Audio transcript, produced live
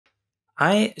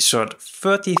I shot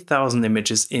 30,000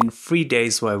 images in 3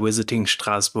 days while visiting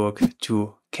Strasbourg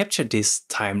to capture this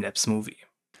time-lapse movie.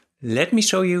 Let me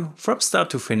show you from start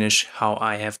to finish how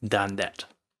I have done that.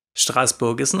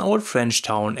 Strasbourg is an old French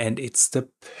town and it's the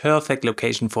perfect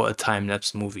location for a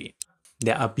time-lapse movie.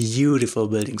 There are beautiful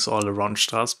buildings all around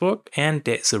Strasbourg and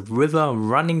there is a river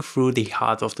running through the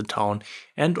heart of the town,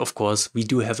 and of course we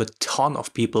do have a ton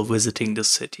of people visiting the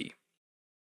city.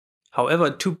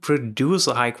 However, to produce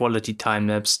a high quality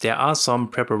time-lapse there are some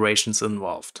preparations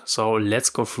involved, so let's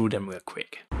go through them real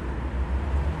quick.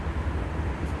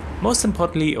 Most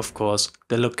importantly, of course,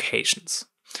 the locations.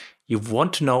 You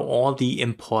want to know all the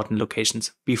important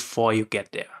locations before you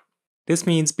get there. This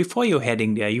means before you're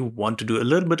heading there you want to do a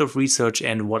little bit of research,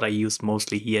 and what I use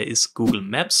mostly here is Google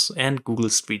Maps and Google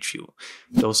Street View.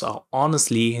 Those are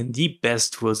honestly the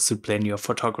best tools to plan your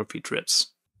photography trips.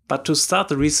 But to start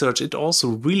the research it also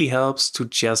really helps to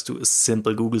just do a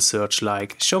simple Google search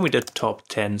like show me the top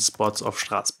 10 spots of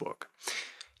Strasbourg.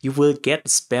 You will get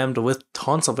spammed with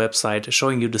tons of websites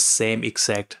showing you the same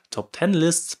exact top 10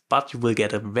 lists, but you will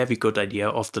get a very good idea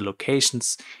of the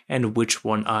locations and which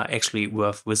one are actually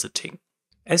worth visiting.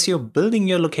 As you're building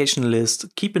your location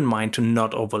list, keep in mind to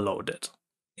not overload it.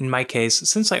 In my case,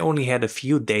 since I only had a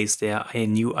few days there, I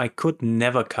knew I could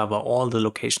never cover all the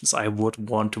locations I would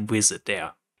want to visit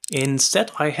there.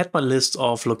 Instead, I had my list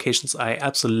of locations I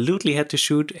absolutely had to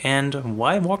shoot, and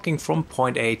while walking from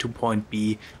point A to point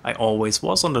B, I always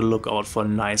was on the lookout for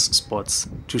nice spots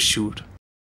to shoot.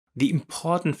 The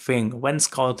important thing when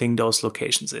scouting those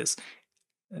locations is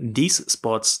these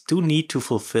spots do need to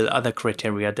fulfill other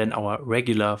criteria than our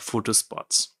regular photo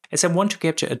spots. As I want to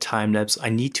capture a time-lapse, I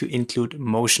need to include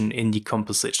motion in the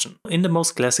composition. In the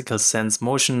most classical sense,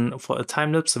 motion for a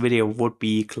time-lapse video would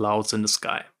be clouds in the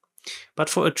sky. But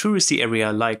for a touristy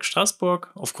area like Strasbourg,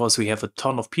 of course we have a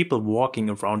ton of people walking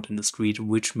around in the street,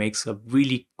 which makes a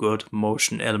really good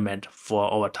motion element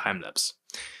for our time-lapse.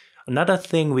 Another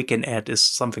thing we can add is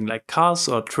something like cars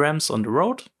or trams on the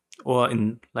road, or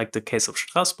in like the case of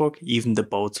Strasbourg, even the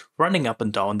boats running up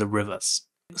and down the rivers.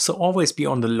 So always be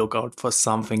on the lookout for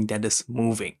something that is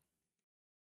moving.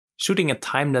 Shooting a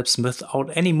time-lapse without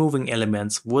any moving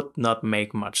elements would not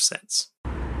make much sense.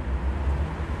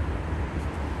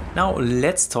 Now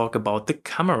let's talk about the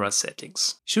camera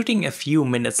settings. Shooting a few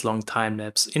minutes long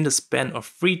time-lapse in the span of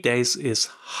 3 days is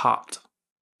hard.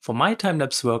 For my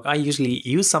time-lapse work I usually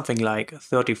use something like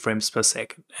 30 frames per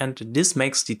second, and this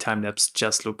makes the time-lapse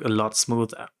just look a lot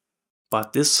smoother.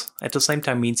 But this at the same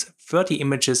time means 30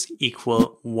 images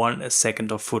equal 1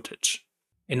 second of footage.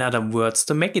 In other words,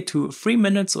 to make it to 3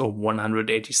 minutes or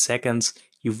 180 seconds,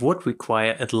 you would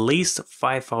require at least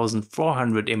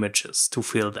 5,400 images to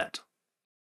fill that.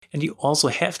 And you also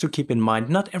have to keep in mind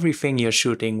not everything you're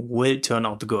shooting will turn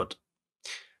out good.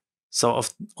 So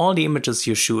of all the images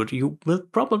you shoot, you will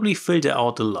probably filter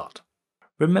out a lot.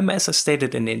 Remember, as I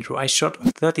stated in the intro, I shot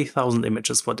 30,000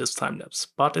 images for this time-lapse,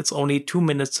 but it's only 2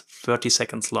 minutes 30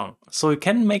 seconds long. So you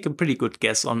can make a pretty good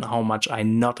guess on how much I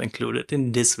not included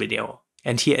in this video.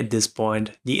 And here at this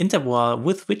point, the interval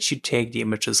with which you take the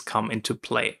images come into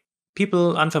play.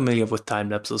 People unfamiliar with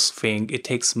time-lapses think it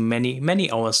takes many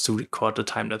hours to record a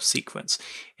time-lapse sequence,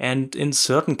 and in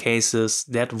certain cases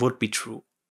that would be true.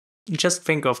 Just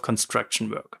think of construction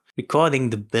work. Recording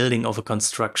the building of a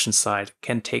construction site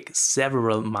can take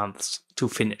several months to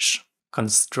finish.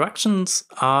 Constructions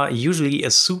are usually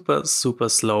a super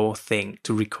slow thing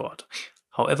to record.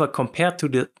 However, compared to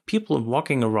the people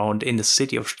walking around in the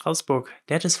city of Strasbourg,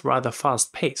 that is rather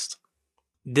fast-paced.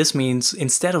 This means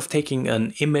instead of taking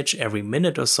an image every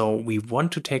minute or so, we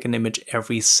want to take an image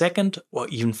every second or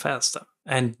even faster.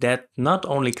 And that not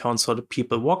only counts for the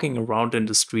people walking around in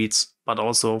the streets, but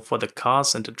also for the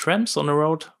cars and the trams on the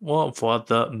road, or for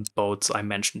the boats I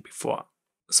mentioned before.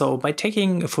 So by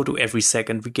taking a photo every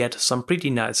second, we get some pretty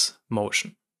nice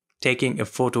motion. Taking a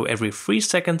photo every 3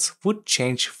 seconds would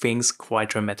change things quite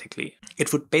dramatically.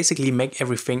 It would basically make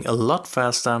everything a lot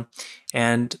faster,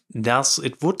 and thus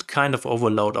it would kind of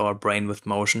overload our brain with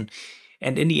motion,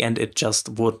 and in the end it just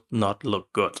would not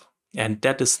look good. And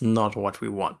that is not what we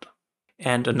want.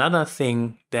 And another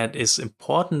thing that is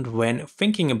important when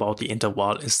thinking about the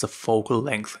interval is the focal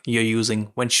length you're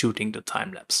using when shooting the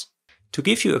time-lapse. To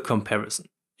give you a comparison,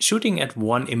 shooting at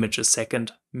 1 image a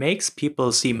second makes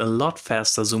people seem a lot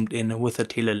faster zoomed in with a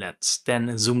telelens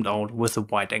than zoomed out with a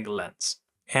wide-angle lens.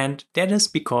 And that is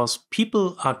because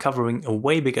people are covering a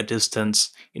way bigger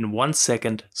distance in 1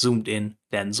 second zoomed in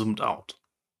than zoomed out.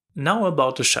 Now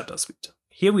about the shutter speed.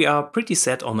 Here we are pretty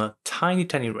set on a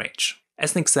tiny range.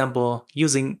 As an example,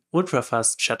 using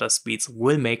ultra-fast shutter speeds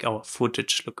will make our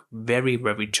footage look very,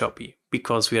 very choppy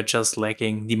because we are just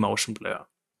lacking the motion blur.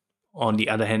 On the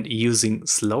other hand, using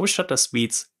slow shutter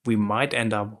speeds, we might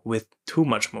end up with too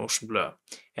much motion blur,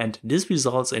 and this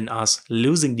results in us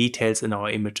losing details in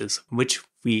our images, which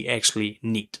we actually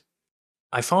need.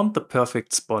 I found the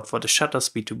perfect spot for the shutter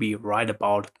speed to be right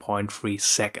about 0.3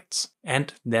 seconds,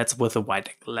 and that's with a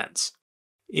wide-angle lens.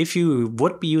 If you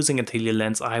would be using a tele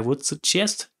lens, I would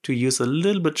suggest to use a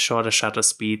little bit shorter shutter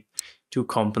speed to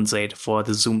compensate for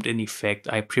the zoomed in effect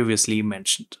I previously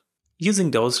mentioned.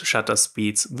 Using those shutter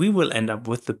speeds, we will end up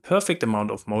with the perfect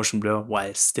amount of motion blur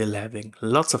while still having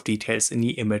lots of details in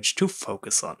the image to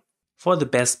focus on. For the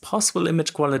best possible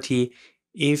image quality,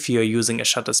 if you're using a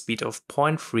shutter speed of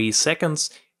 0.3 seconds,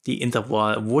 the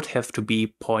interval would have to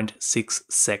be 0.6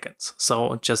 seconds,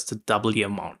 so just double the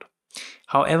amount.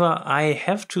 However, I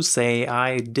have to say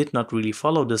I did not really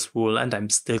follow this rule and I'm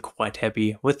still quite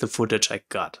happy with the footage I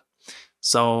got.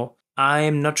 So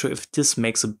I'm not sure if this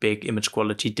makes a big image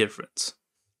quality difference.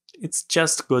 It's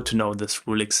just good to know this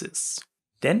rule exists.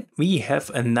 Then we have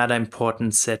another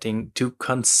important setting to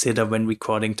consider when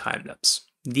recording time-lapse: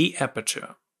 the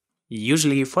aperture.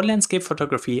 Usually for landscape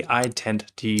photography I tend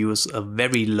to use a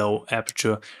very low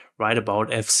aperture, right about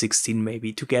f16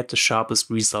 maybe, to get the sharpest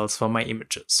results for my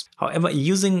images. However,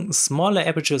 using smaller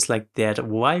apertures like that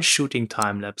while shooting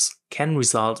time-lapse can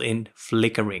result in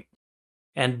flickering.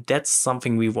 And that's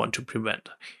something we want to prevent.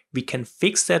 We can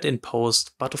fix that in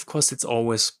post, but of course it's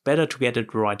always better to get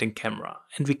it right in camera.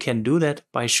 And we can do that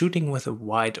by shooting with a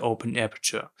wide open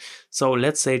aperture. So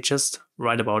let's say just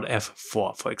right about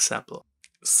f4 for example.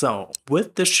 So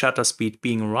with the shutter speed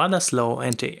being rather slow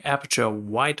and the aperture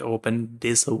wide open,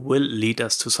 this will lead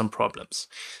us to some problems.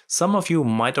 Some of you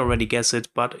might already guess it,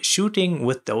 but shooting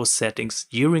with those settings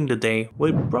during the day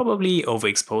will probably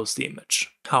overexpose the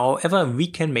image. However, we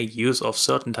can make use of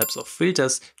certain types of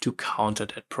filters to counter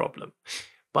that problem.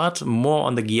 But more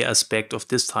on the gear aspect of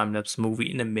this time-lapse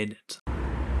movie in a minute.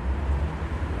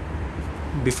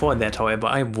 Before that, however,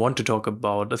 I want to talk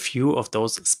about a few of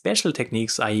those special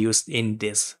techniques I used in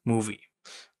this movie.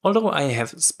 Although I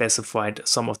have specified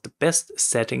some of the best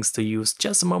settings to use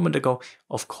just a moment ago,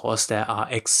 of course there are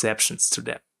exceptions to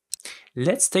them.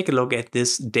 Let's take a look at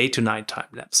this day-to-night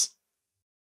time-lapse.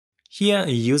 Here,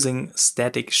 using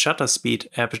static shutter speed,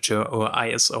 aperture or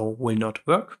ISO will not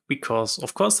work because,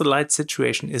 of course, the light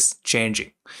situation is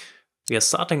changing. We are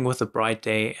starting with a bright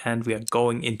day and we are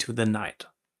going into the night.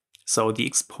 So the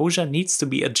exposure needs to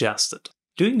be adjusted.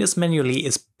 Doing this manually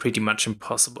is pretty much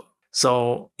impossible.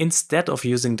 So instead of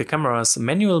using the camera's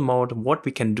manual mode, what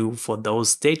we can do for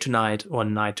those day-to-night or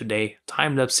night-to-day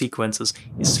time-lapse sequences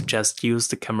is to just use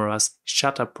the camera's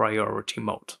shutter priority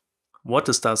mode. What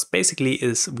this does basically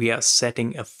is we are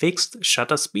setting a fixed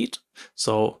shutter speed.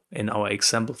 So in our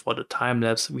example for the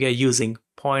time-lapse, we are using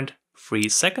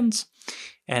 0.3 seconds,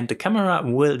 and the camera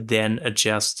will then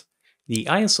adjust the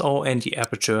ISO and the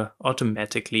aperture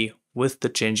automatically with the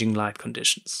changing light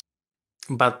conditions.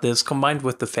 But this, combined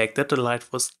with the fact that the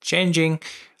light was changing,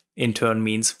 in turn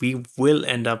means we will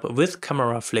end up with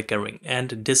camera flickering, and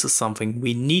this is something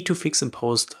we need to fix in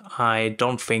post. I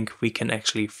don't think we can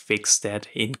actually fix that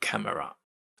in camera.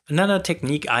 Another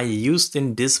technique I used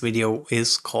in this video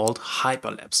is called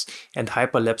hyperlapse, and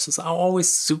hyperlapses are always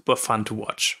super fun to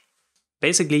watch.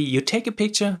 Basically, you take a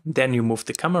picture, then you move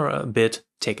the camera a bit,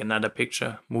 take another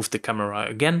picture, move the camera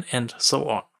again, and so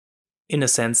on. In a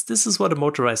sense, this is what a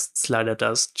motorized slider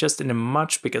does, just in a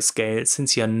much bigger scale,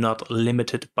 since you are not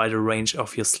limited by the range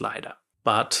of your slider.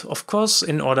 But of course,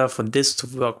 in order for this to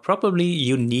work properly,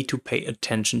 you need to pay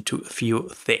attention to a few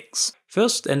things.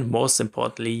 First and most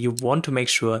importantly, you want to make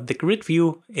sure the grid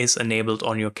view is enabled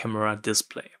on your camera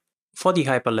display. For the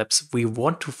hyperlapse, we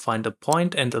want to find a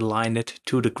point and align it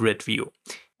to the grid view.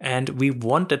 And we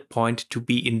want that point to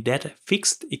be in that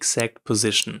fixed exact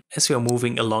position as we are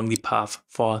moving along the path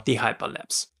for the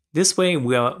hyperlapse. This way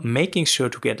we are making sure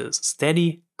to get a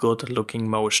steady, good looking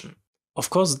motion. Of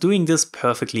course, doing this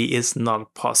perfectly is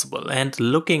not possible, and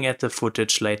looking at the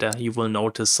footage later you will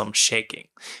notice some shaking.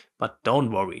 But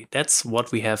don't worry, that's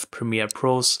what we have Premiere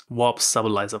Pro's warp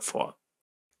stabilizer for.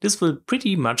 This will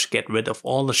pretty much get rid of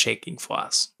all the shaking for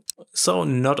us. So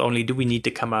not only do we need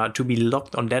the camera to be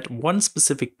locked on that one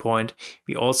specific point,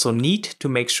 we also need to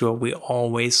make sure we're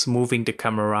always moving the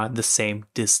camera the same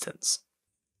distance.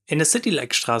 In a city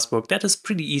like Strasbourg, that is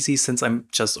pretty easy since I'm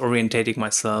just orientating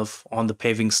myself on the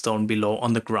paving stone below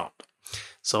on the ground.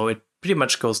 So it pretty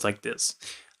much goes like this.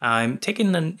 I'm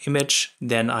taking an image,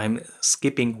 then I'm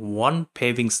skipping one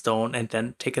paving stone and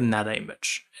then take another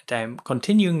image. And I'm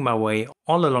continuing my way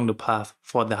all along the path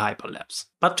for the hyperlapse.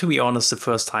 But to be honest, the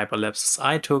first hyperlapses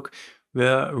I took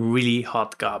were really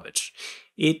hot garbage.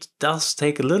 It does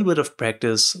take a little bit of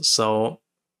practice, so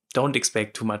don't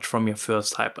expect too much from your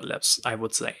first hyperlapse, I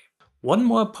would say. One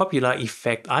more popular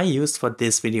effect I used for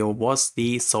this video was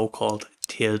the so-called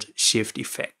tilt shift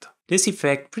effect. This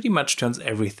effect pretty much turns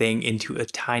everything into a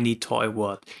tiny toy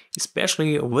world,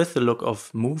 especially with the look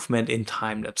of movement in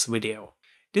time-lapse video.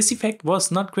 This effect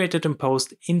was not created in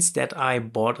post, instead I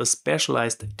bought a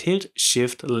specialized tilt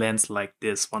shift lens like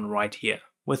this one right here,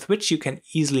 with which you can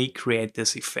easily create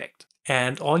this effect.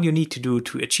 And all you need to do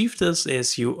to achieve this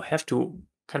is you have to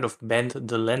kind of bend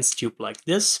the lens tube like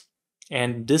this,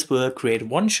 and this will create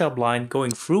one sharp line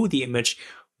going through the image,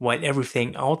 while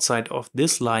everything outside of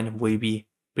this line will be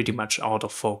pretty much out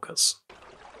of focus.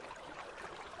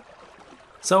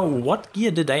 So what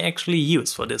gear did I actually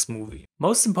use for this movie?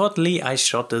 Most importantly, I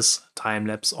shot this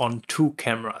time-lapse on 2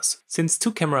 cameras, since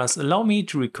 2 cameras allow me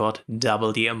to record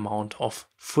double the amount of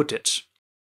footage.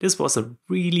 This was a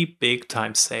really big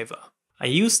time saver. I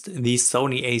used the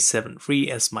Sony a7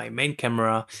 III as my main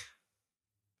camera,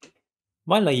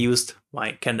 while I used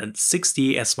my Canon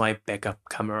 60 as my backup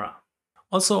camera.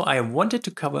 Also, I wanted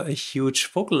to cover a huge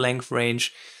focal length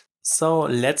range, so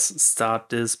let's start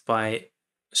this by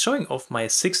showing off my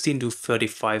 16 to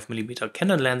 35mm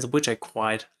Canon lens, which I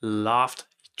quite loved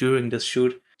during this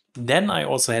shoot. Then I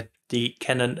also had the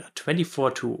Canon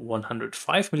 24 to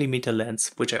 105mm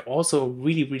lens, which I also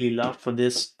really loved for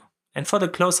this. And for the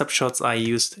close-up shots I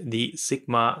used the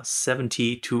Sigma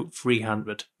 70 to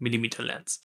 300mm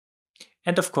lens.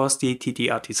 And of course the TT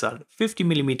Artisan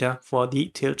 50mm for the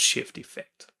tilt shift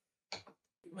effect.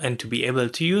 And to be able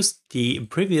to use the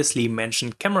previously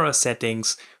mentioned camera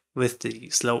settings with the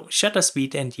slow shutter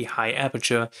speed and the high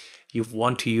aperture, you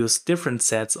want to use different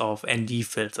sets of ND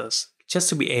filters just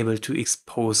to be able to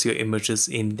expose your images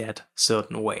in that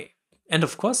certain way. And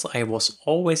of course I was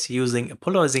always using a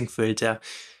polarizing filter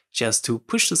just to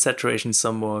push the saturation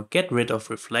some more, get rid of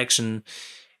reflection.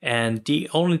 And the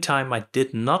only time I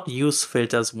did not use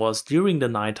filters was during the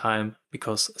nighttime,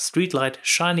 because street light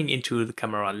shining into the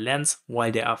camera lens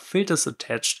while there are filters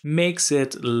attached makes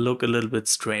it look a little bit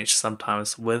strange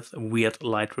sometimes with weird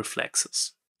light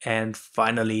reflexes. And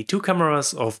finally, 2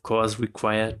 cameras of course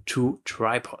require 2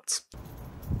 tripods.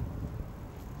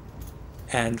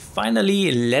 And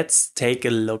finally, let's take a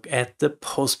look at the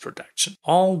post-production.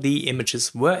 All the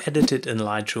images were edited in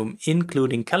Lightroom,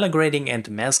 including color grading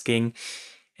and masking.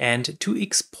 And to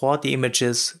export the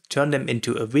images, turn them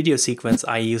into a video sequence,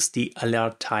 I use the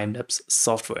Timelapse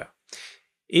software.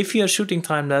 If you're shooting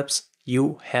time-lapse,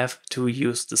 you have to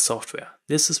use the software.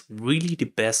 This is really the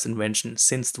best invention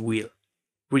since the wheel.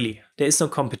 Really, there is no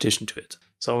competition to it.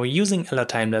 So using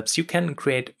Timelapse, you can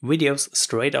create videos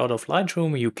straight out of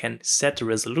Lightroom. You can set the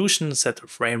resolution, set the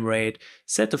frame rate,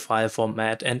 set the file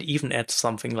format, and even add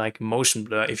something like motion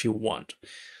blur if you want.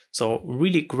 So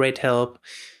really great help.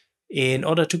 In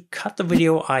order to cut the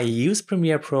video, I use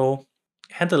Premiere Pro.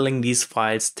 Handling these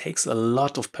files takes a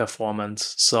lot of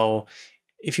performance, so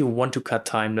if you want to cut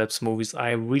time-lapse movies,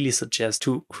 I really suggest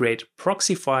to create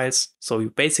proxy files. So you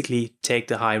basically take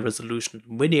the high resolution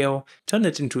video, turn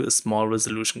it into a small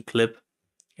resolution clip,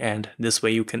 and this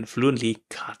way you can fluently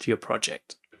cut your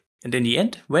project. And in the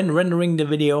end, when rendering the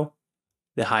video,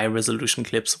 the high resolution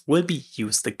clips will be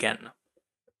used again.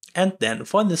 And then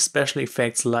for the special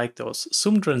effects like those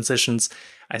zoom transitions,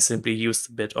 I simply used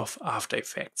a bit of After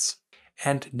Effects.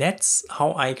 And that's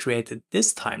how I created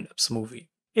this time-lapse movie.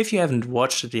 If you haven't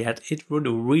watched it yet, it would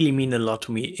really mean a lot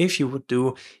to me if you would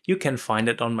do. You can find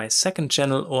it on my second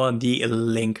channel or the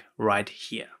link right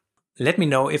here. Let me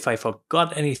know if I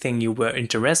forgot anything you were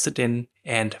interested in,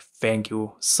 and thank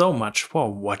you so much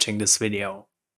for watching this video.